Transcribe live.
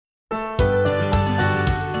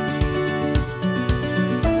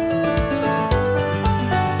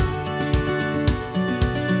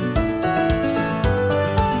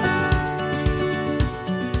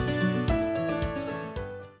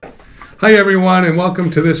Hi, everyone, and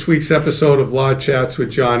welcome to this week's episode of Law Chats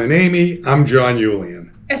with John and Amy. I'm John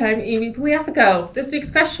Julian. And I'm Amy Poliafico. This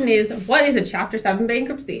week's question is, what is a Chapter 7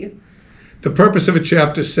 bankruptcy? The purpose of a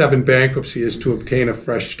Chapter 7 bankruptcy is to obtain a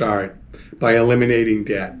fresh start by eliminating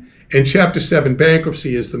debt. And Chapter 7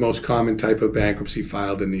 bankruptcy is the most common type of bankruptcy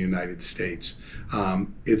filed in the United States.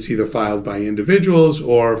 It's either filed by individuals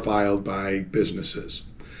or filed by businesses.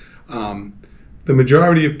 The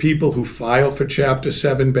majority of people who file for Chapter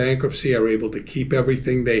 7 bankruptcy are able to keep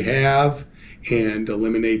everything they have and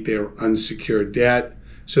eliminate their unsecured debt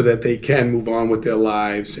so that they can move on with their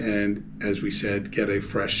lives and, as we said, get a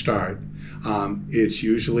fresh start. It's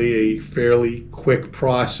usually a fairly quick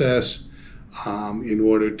process in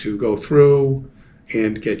order to go through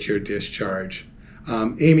and get your discharge.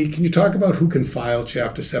 Amy, can you talk about who can file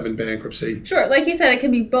Chapter 7 bankruptcy? Sure. Like you said, it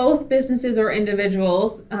can be both businesses or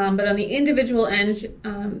individuals. But on the individual end,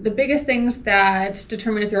 the biggest things that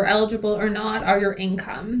determine if you're eligible or not are your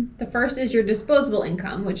income. The first is your disposable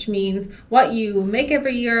income, which means what you make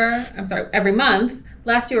every month,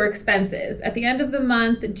 less your expenses. At the end of the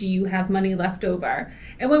month, do you have money left over?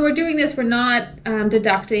 And when we're doing this, we're not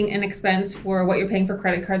deducting an expense for what you're paying for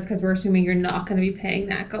credit cards because we're assuming you're not going to be paying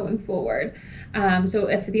that going forward. So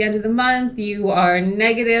if at the end of the month you are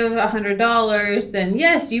negative $100, then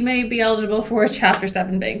yes, you may be eligible for a Chapter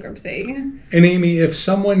 7 bankruptcy. And Amy, if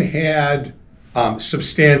someone had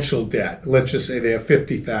substantial debt, let's just say they have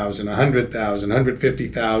 $50,000, $100,000,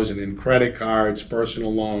 $150,000 in credit cards,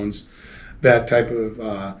 personal loans, that type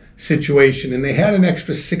of situation, and they had an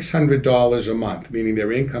extra $600 a month, meaning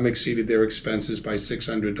their income exceeded their expenses by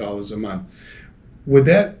 $600 a month, would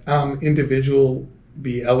that individual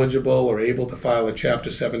be eligible or able to file a Chapter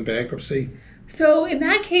 7 bankruptcy? So in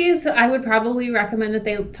that case, I would probably recommend that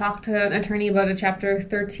they talk to an attorney about a Chapter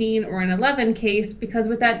 13 or an 11 case, because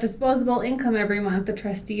with that disposable income every month, the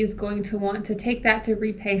trustee is going to want to take that to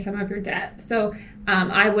repay some of your debt. So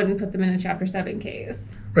I wouldn't put them in a Chapter 7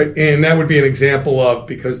 case. Right, and that would be an example of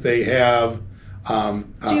because they have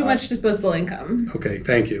too much disposable income. Okay,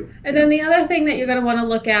 thank you. And then the other thing that you're going to want to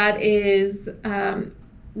look at is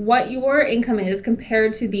what your income is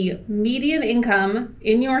compared to the median income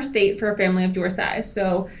in your state for a family of your size.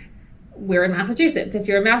 So we're in Massachusetts. If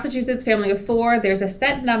you're a Massachusetts family of 4, there's a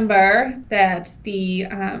set number that the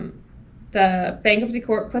bankruptcy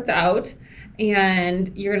court puts out,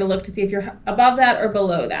 and you're going to look to see if you're above that or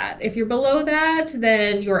below that. If you're below that,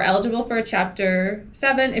 then you're eligible for a Chapter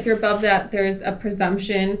 7. If you're above that, there's a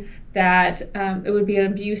presumption that it would be an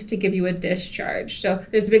abuse to give you a discharge. So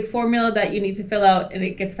there's a big formula that you need to fill out, and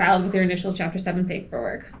it gets filed with your initial Chapter 7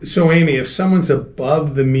 paperwork. So Amy, if someone's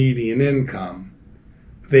above the median income,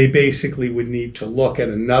 they basically would need to look at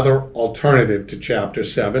another alternative to Chapter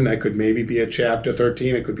 7. That could maybe be a Chapter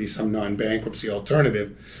 13. It could be some non-bankruptcy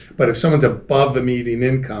alternative. But if someone's above the median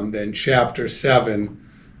income, then Chapter 7,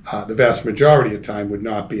 the vast majority of time, would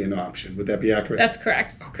not be an option. Would that be accurate? That's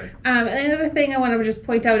correct. Okay. And another thing I want to just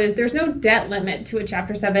point out is there's no debt limit to a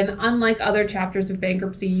Chapter 7. Unlike other chapters of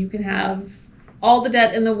bankruptcy, you can have all the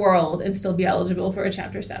debt in the world and still be eligible for a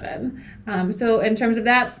Chapter 7. So in terms of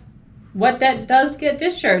that, what debt does get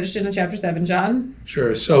discharged in a Chapter 7, John?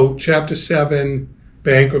 Sure. So Chapter 7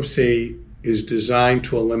 bankruptcy is designed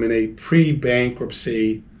to eliminate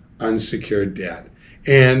pre-bankruptcy unsecured debt.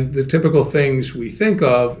 And the typical things we think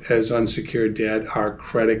of as unsecured debt are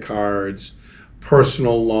credit cards,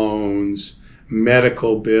 personal loans,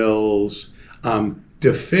 medical bills,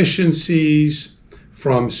 deficiencies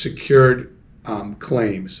from secured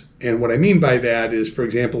claims. And what I mean by that is, for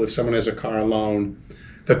example, if someone has a car loan,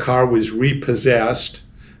 the car was repossessed,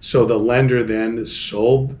 so the lender then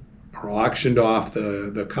sold or auctioned off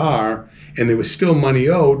the car, and there was still money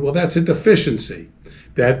owed. Well, that's a deficiency.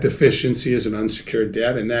 That deficiency is an unsecured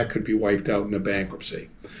debt, and that could be wiped out in a bankruptcy.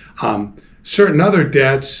 Certain other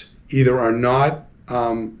debts either are not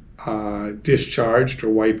discharged or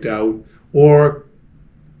wiped out, or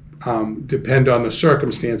depend on the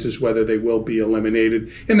circumstances whether they will be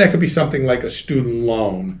eliminated. And that could be something like a student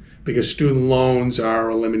loan, because student loans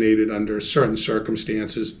are eliminated under certain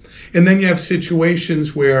circumstances. And then you have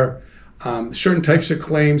situations where certain types of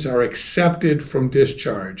claims are accepted from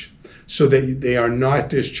discharge, so that they are not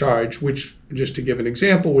discharged, which, just to give an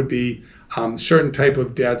example, would be certain type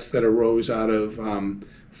of debts that arose out of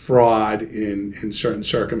fraud in certain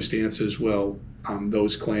circumstances. Well,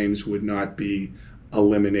 those claims would not be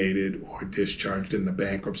eliminated or discharged in the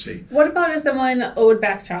bankruptcy. What about if someone owed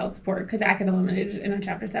back child support? Could that get eliminated in a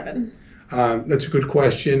Chapter 7? That's a good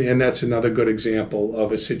question, and that's another good example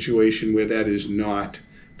of a situation where that is not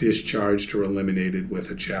discharged or eliminated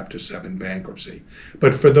with a Chapter 7 bankruptcy.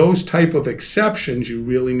 But for those type of exceptions, you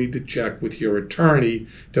really need to check with your attorney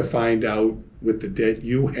to find out with the debt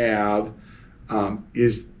you have,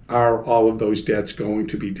 are all of those debts going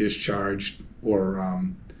to be discharged, or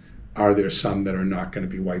are there some that are not going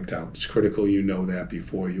to be wiped out? It's critical you know that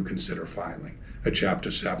before you consider filing a Chapter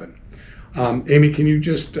 7. Amy, can you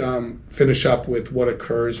just finish up with what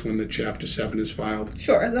occurs when the Chapter 7 is filed?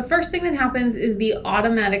 Sure. The first thing that happens is the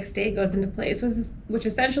automatic stay goes into place, which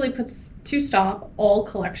essentially puts to stop all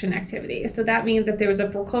collection activity. So that means if there was a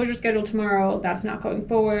foreclosure scheduled tomorrow, that's not going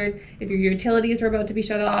forward. If your utilities are about to be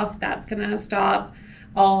shut off, that's going to stop.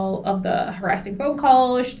 All of the harassing phone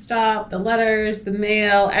calls should stop, the letters, the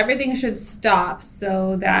mail, everything should stop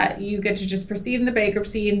so that you get to just proceed in the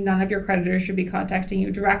bankruptcy. None of your creditors should be contacting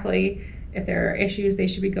you directly. If there are issues, they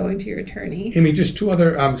should be going to your attorney. Amy, just two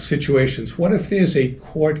other situations. What if there's a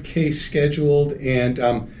court case scheduled, and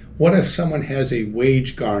what if someone has a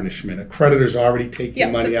wage garnishment? A creditor's already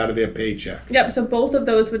taking money out of their paycheck. Yep, so both of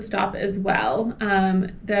those would stop as well.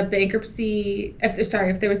 The bankruptcy,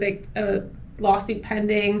 if there was a lawsuit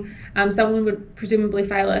pending, someone would presumably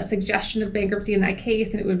file a suggestion of bankruptcy in that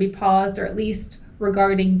case, and it would be paused, or at least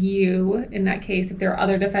regarding you in that case. If there are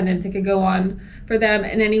other defendants, it could go on for them,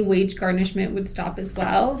 and any wage garnishment would stop as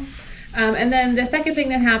well. And then the second thing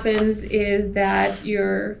that happens is that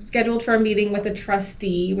you're scheduled for a meeting with a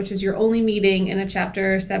trustee, which is your only meeting in a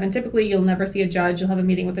Chapter 7. Typically, you'll never see a judge. You'll have a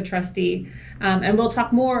meeting with a trustee. And we'll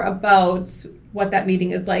talk more about what that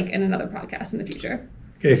meeting is like in another podcast in the future.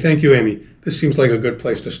 Okay, thank you, Amy. This seems like a good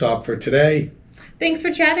place to stop for today. Thanks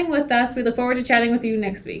for chatting with us. We look forward to chatting with you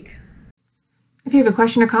next week. If you have a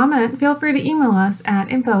question or comment, feel free to email us at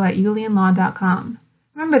info@ulianlaw.com.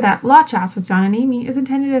 Remember that Law Chats with John and Amy is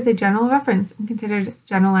intended as a general reference and considered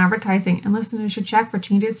general advertising, and listeners should check for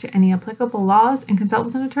changes to any applicable laws and consult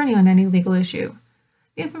with an attorney on any legal issue.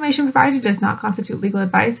 The information provided does not constitute legal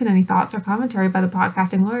advice, and any thoughts or commentary by the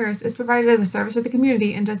podcasting lawyers is provided as a service to the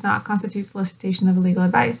community and does not constitute solicitation of legal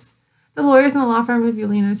advice. The lawyers in the law firm of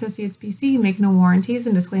Julian & Associates PC make no warranties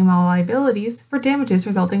and disclaim all liabilities for damages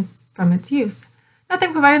resulting from its use.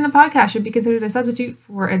 Nothing provided in the podcast should be considered a substitute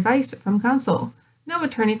for advice from counsel. No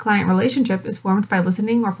attorney-client relationship is formed by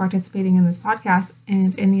listening or participating in this podcast,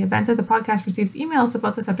 and in the event that the podcast receives emails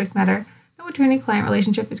about the subject matter, no attorney-client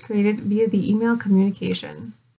relationship is created via the email communication.